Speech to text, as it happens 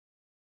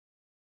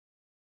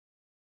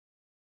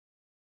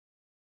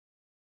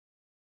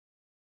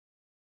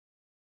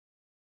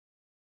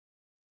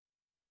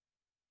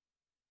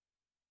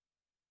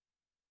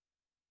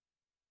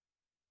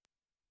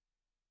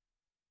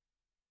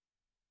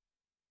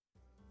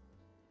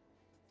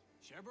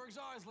Cherbourg's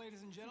ours,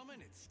 ladies and gentlemen.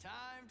 It's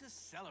time to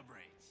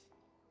celebrate.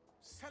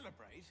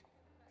 Celebrate?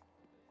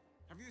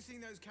 Have you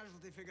seen those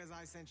casualty figures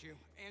I sent you?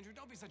 Andrew,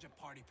 don't be such a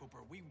party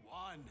pooper. We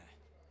won.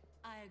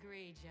 I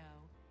agree, Joe.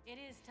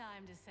 It is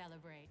time to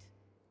celebrate.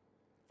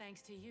 Thanks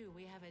to you,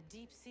 we have a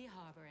deep sea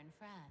harbor in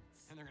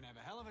France. And they're gonna have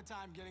a hell of a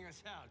time getting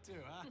us out, too,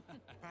 huh?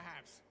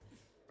 Perhaps.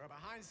 We're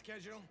behind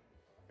schedule.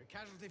 The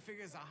casualty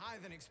figures are higher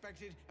than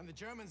expected, and the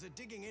Germans are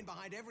digging in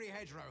behind every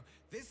hedgerow.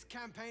 This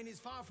campaign is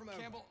far from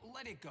over. Campbell,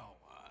 let it go.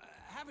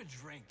 Have a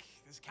drink.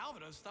 This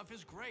Calvados stuff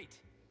is great.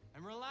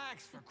 And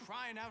relax, for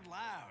crying out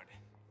loud.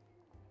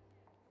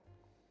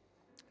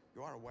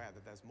 You are aware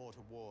that there's more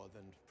to war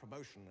than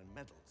promotion and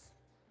medals.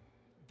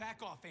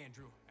 Back off,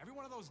 Andrew. Every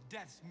one of those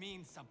deaths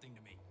means something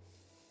to me.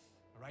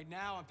 But right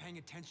now, I'm paying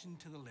attention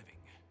to the living.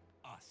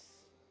 Us.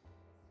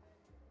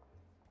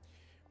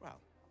 Well,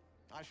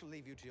 I shall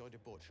leave you to your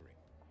debauchery.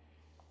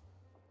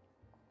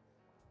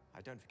 I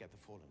don't forget the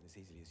fallen as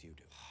easily as you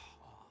do.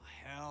 Oh,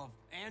 hell.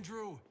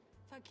 Andrew!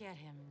 Forget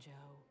him,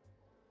 Joe.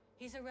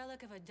 He's a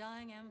relic of a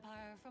dying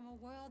empire from a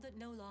world that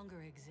no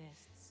longer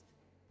exists.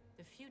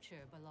 The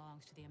future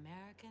belongs to the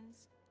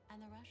Americans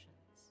and the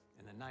Russians.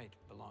 And the night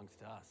belongs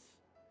to us.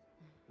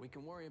 We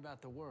can worry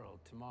about the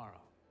world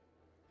tomorrow.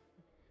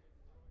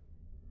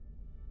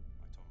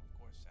 I told him, of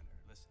course, Senator.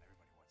 Listen,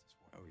 everybody wants this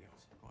war. Oh,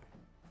 yes, quite.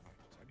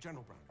 So,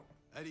 General Browning.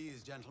 At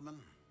ease,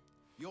 gentlemen.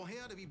 You're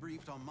here to be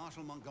briefed on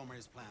Marshal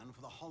Montgomery's plan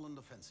for the Holland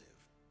offensive.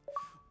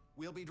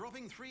 We'll be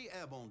dropping 3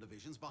 airborne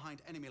divisions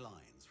behind enemy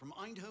lines, from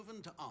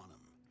Eindhoven to Arnhem.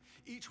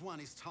 Each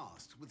one is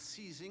tasked with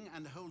seizing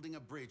and holding a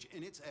bridge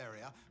in its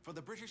area for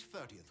the British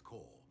 30th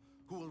Corps,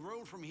 who will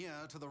roll from here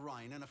to the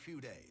Rhine in a few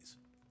days.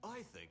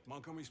 I think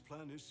Montgomery's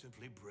plan is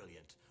simply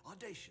brilliant,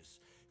 audacious,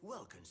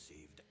 well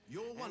conceived.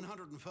 Your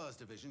 101st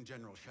Division,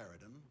 General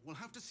Sheridan, will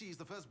have to seize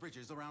the first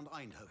bridges around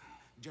Eindhoven.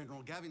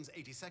 General Gavin's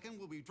 82nd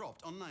will be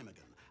dropped on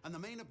Nijmegen, and the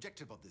main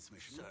objective of this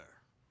mission, Sir.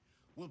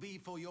 will be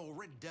for your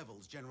Red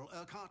Devils, General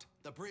Urquhart,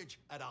 the bridge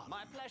at Arnhem.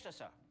 My pleasure,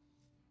 sir.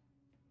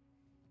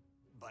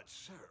 But,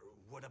 sir,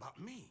 what about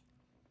me?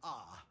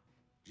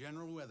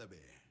 General Weatherby,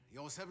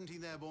 your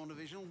 17th Airborne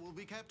Division will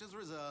be kept as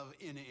reserve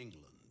in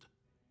England.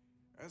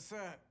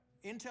 Sir,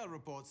 intel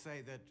reports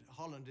say that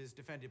Holland is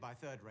defended by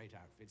third-rate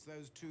outfits,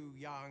 those too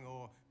young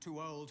or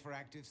too old for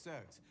active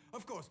service.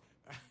 Of course,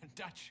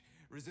 Dutch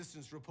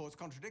resistance reports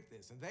contradict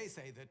this, and they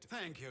say that...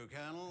 Thank you,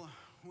 Colonel.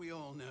 We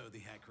all know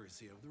the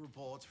accuracy of the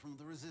reports from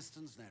the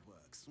resistance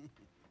networks.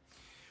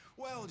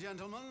 Well,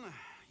 gentlemen,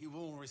 you've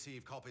all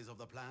received copies of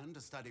the plan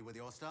to study with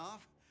your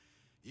staff.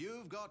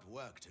 You've got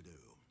work to do.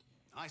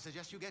 I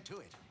suggest you get to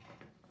it.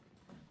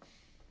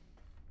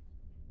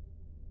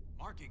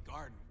 Market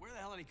Garden. Where the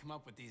hell did he come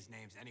up with these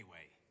names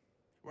anyway?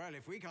 Well,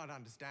 if we can't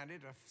understand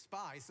it, a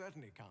spy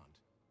certainly can't.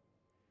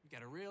 You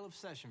got a real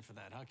obsession for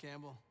that, huh,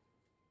 Campbell?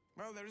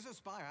 Well, there is a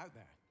spy out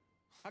there.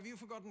 Have you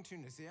forgotten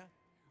Tunisia?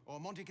 Or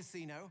Monte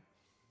Cassino?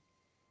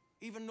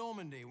 Even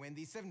Normandy, when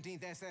the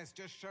 17th SS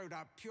just showed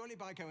up purely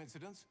by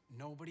coincidence?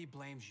 Nobody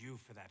blames you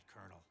for that,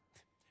 Colonel.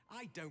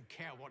 I don't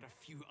care what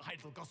a few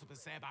idle gossipers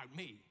say about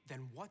me.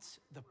 Then what's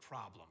the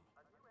problem?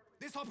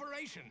 This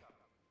operation!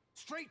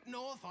 Straight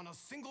north on a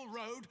single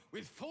road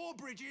with 4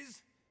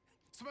 bridges?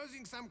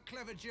 Supposing some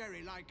clever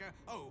Jerry like,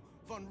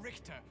 von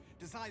Richter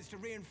decides to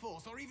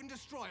reinforce or even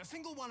destroy a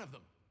single one of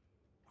them.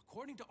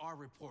 According to our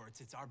reports,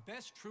 it's our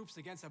best troops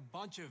against a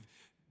bunch of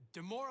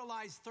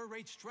demoralized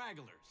third-rate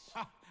stragglers.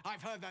 Ha!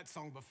 I've heard that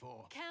song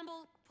before.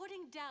 Campbell,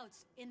 putting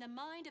doubts in the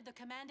mind of the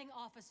commanding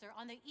officer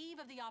on the eve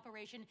of the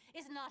operation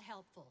is not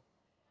helpful.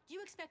 Do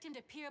you expect him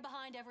to peer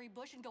behind every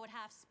bush and go at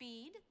half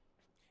speed?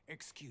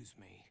 Excuse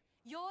me.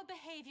 Your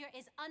behavior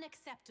is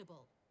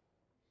unacceptable.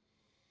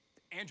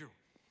 Andrew,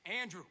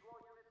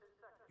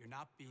 you're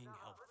not being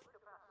helpful.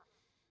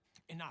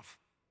 Enough.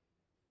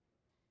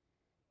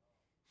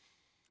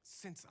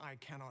 Since I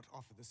cannot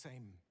offer the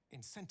same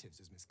incentives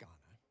as Miss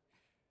Garner,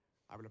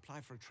 I will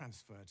apply for a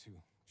transfer to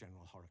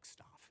General Horrocks'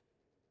 staff.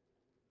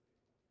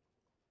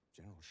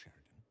 General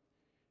Sheridan,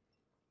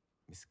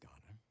 Miss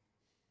Garner,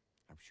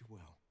 I wish you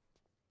well.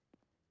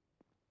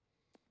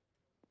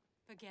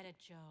 Forget it,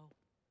 Joe.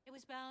 It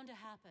was bound to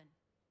happen.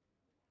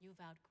 You've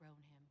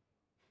outgrown him.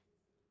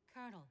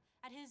 Colonel,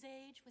 at his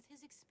age, with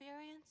his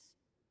experience,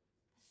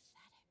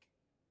 pathetic.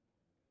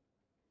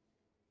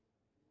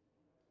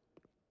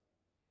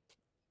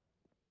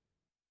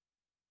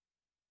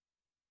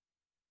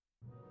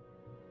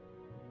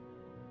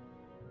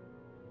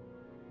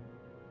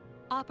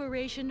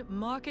 Operation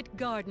Market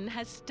Garden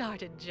has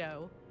started,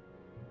 Joe.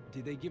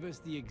 Did they give us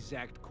the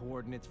exact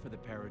coordinates for the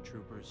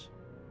paratroopers?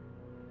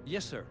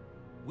 Yes, sir.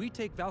 We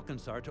take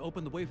Valkensar to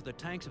open the way for the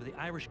tanks of the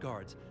Irish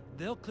Guards.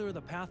 They'll clear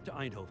the path to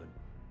Eindhoven.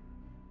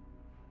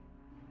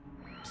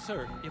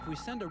 Sir, if we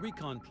send a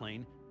recon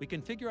plane, we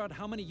can figure out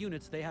how many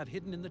units they have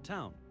hidden in the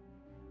town.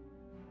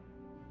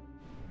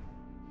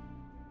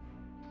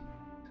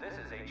 This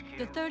is HQ.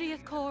 The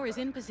 30th Corps is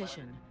in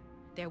position.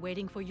 They're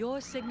waiting for your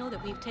signal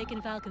that we've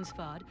taken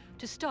Valkensvard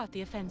to start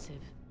the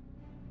offensive.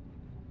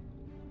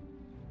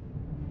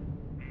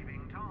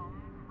 Heaving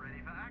Tom,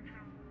 ready for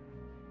action.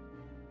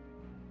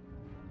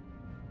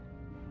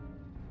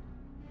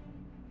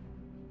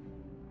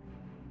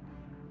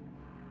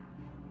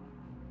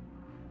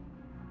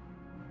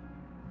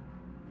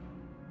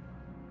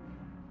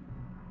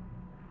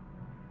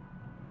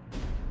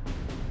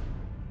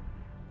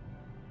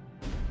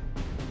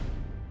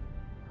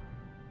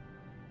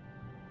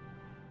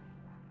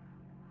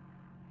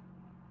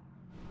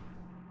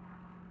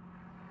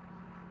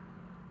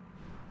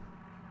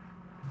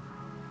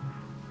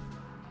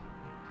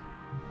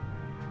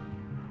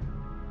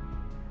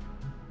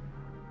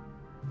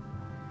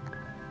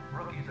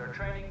 Rookies are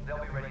training. They'll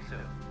be ready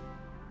soon.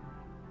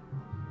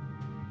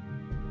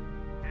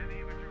 Heavy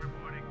infantry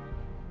reporting.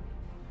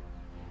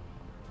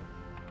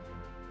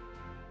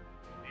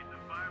 Need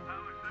some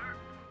firepower, sir?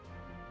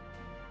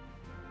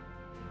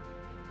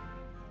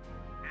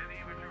 Heavy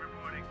infantry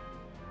reporting.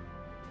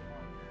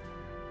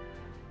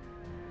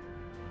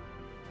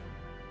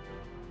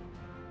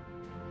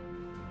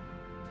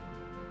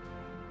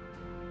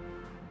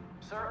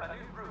 Sir, a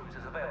new RUSE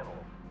is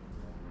available.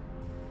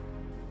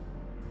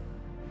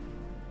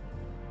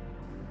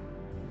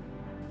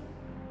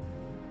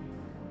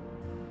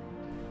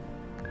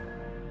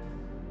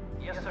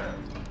 Yes, sir.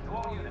 To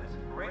all units,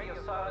 radio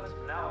silence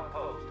now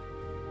imposed.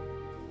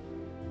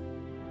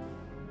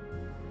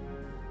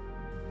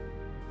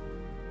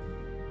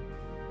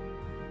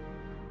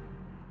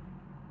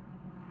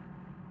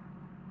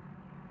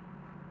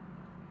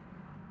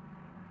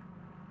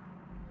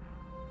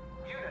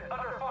 Unit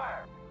under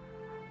fire.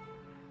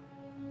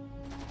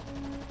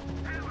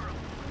 Hammer 'em.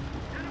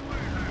 Hit 'em where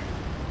it hurts.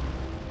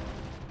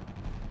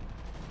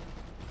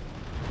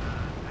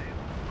 They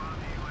won't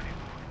bother you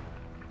anymore.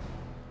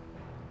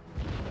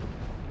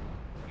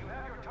 You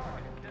have your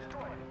target.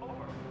 Destroy it.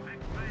 Over. Big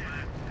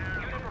man. Tear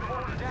 'em Unit apart.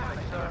 reporting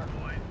damage, sir.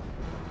 Boys.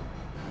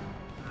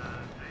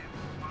 They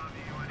won't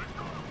bother you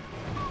anymore.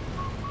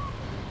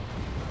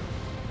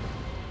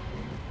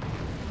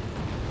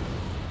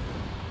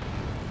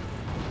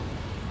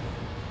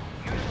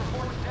 Unit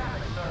reporting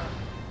damage, sir.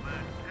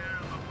 Let's tear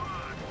 'em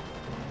apart.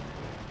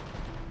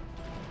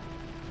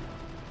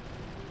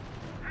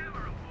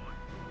 Hammer 'em, boys.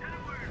 Hit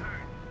 'em where it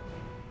hurts.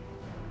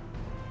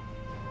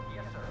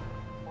 Yes, sir.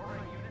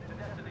 Ordering unit to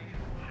destination.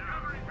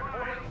 Covering fire.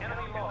 Reporting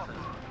enemy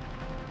losses.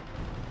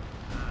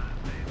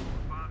 They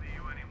won't bother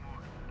you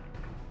anymore.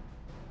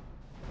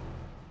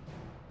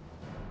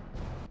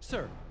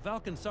 Sir,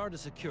 Valkensard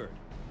is secured.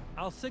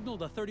 I'll signal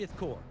the 30th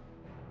Corps.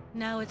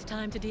 Now it's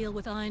time to deal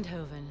with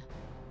Eindhoven.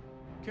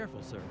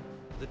 Careful, sir.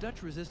 The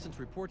Dutch resistance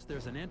reports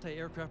there's an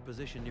anti-aircraft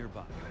position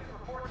nearby.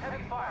 Report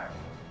heavy fire.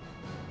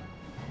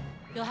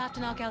 You'll have to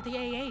knock out the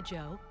AA,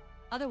 Joe.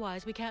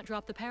 Otherwise, we can't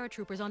drop the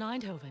paratroopers on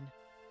Eindhoven.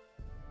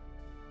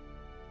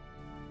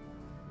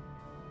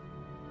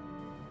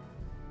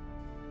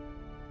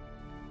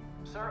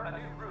 Sir, a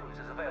new RUSE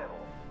is available.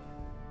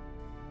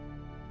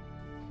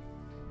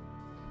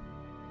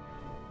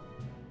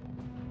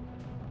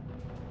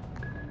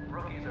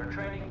 Rookies are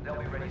training. They'll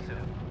be ready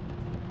soon.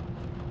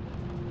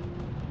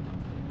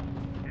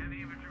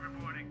 Heavy infantry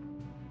reporting.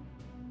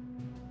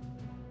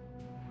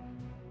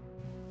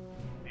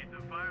 Need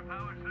some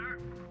firepower, sir?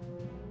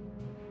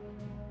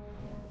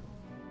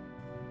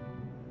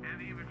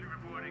 Heavy infantry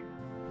reporting.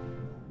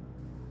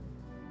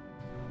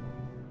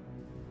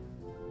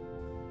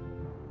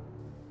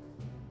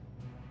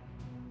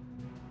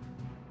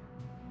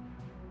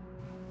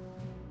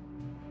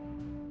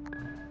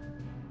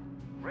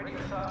 Radio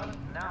silence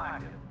now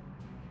active.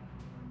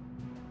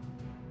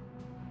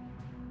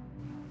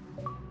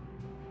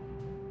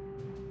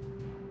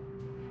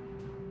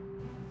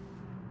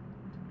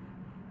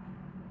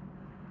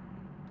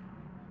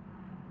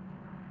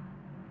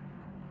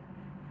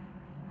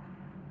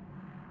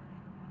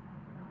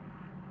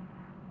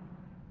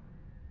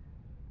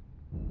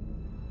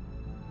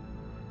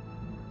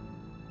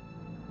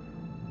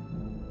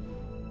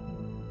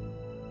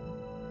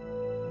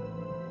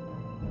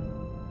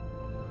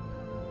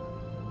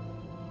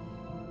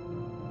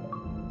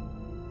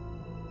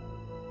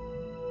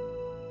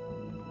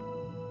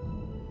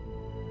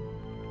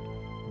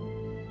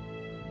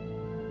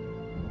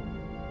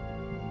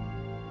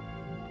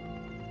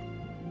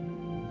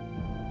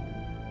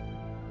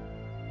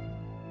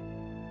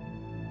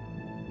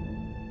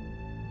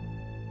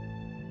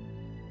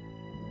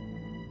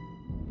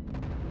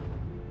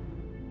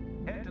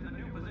 Head to the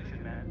new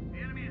position, man. The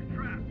enemy is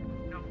trapped.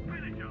 Now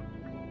finish him.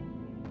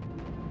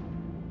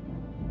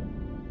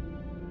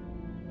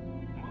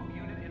 Move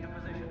unit into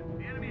position.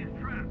 The enemy is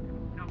trapped.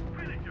 Now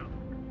finish him.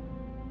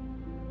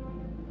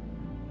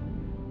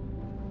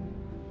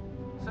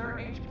 Sir,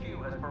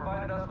 HQ has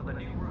provided us with a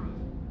new RUSE.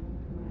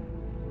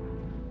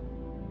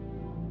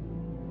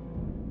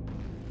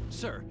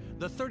 Sir,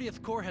 the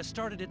 30th Corps has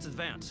started its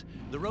advance.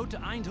 The road to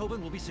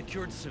Eindhoven will be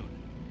secured soon.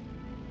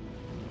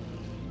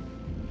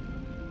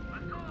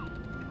 Let's go.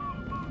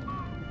 Move, move,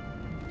 move.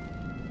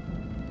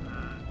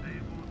 They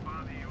won't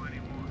bother you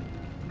anymore.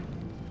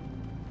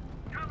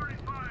 Covering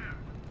fire.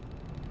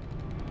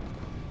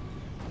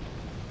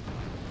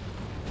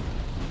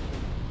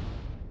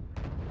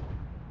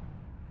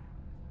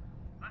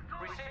 Let's go.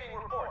 Receiving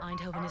report.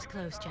 Eindhoven is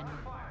close,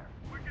 General.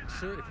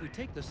 Sir, if we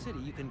take the city,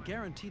 you can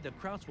guarantee the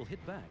Krauts will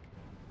hit back.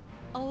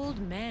 Old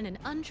men and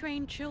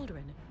untrained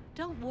children.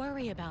 Don't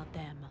worry about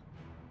them.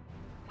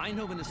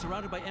 Eindhoven is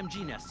surrounded by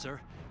MG nests,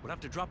 sir. We'll have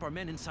to drop our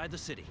men inside the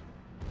city.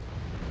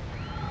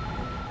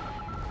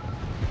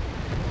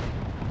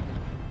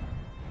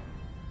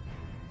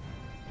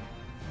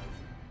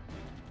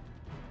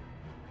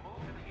 Move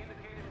to the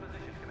indicated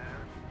position,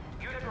 Commander.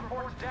 Unit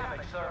reports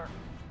damage, sir.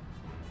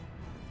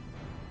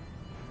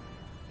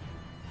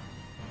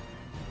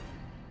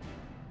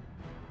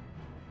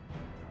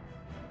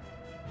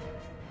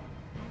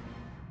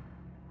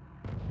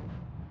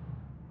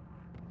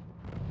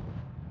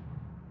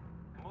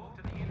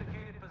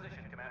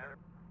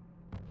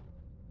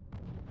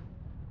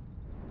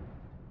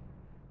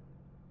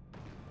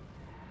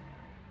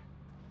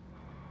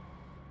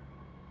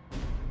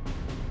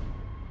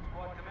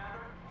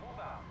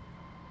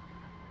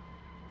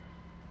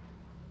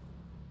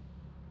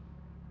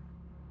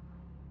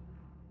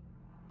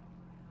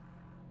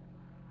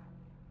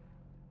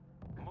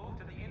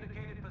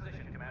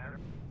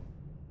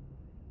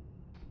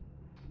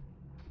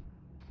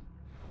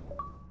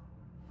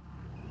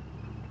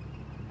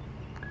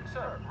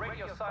 Sir,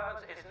 radio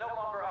silence is no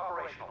longer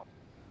operational.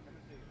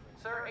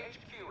 Sir,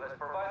 HQ has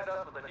provided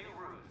us with a new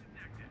ruse.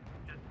 Detected.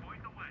 Just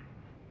point the way.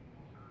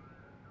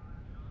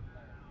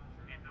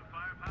 Need some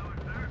firepower?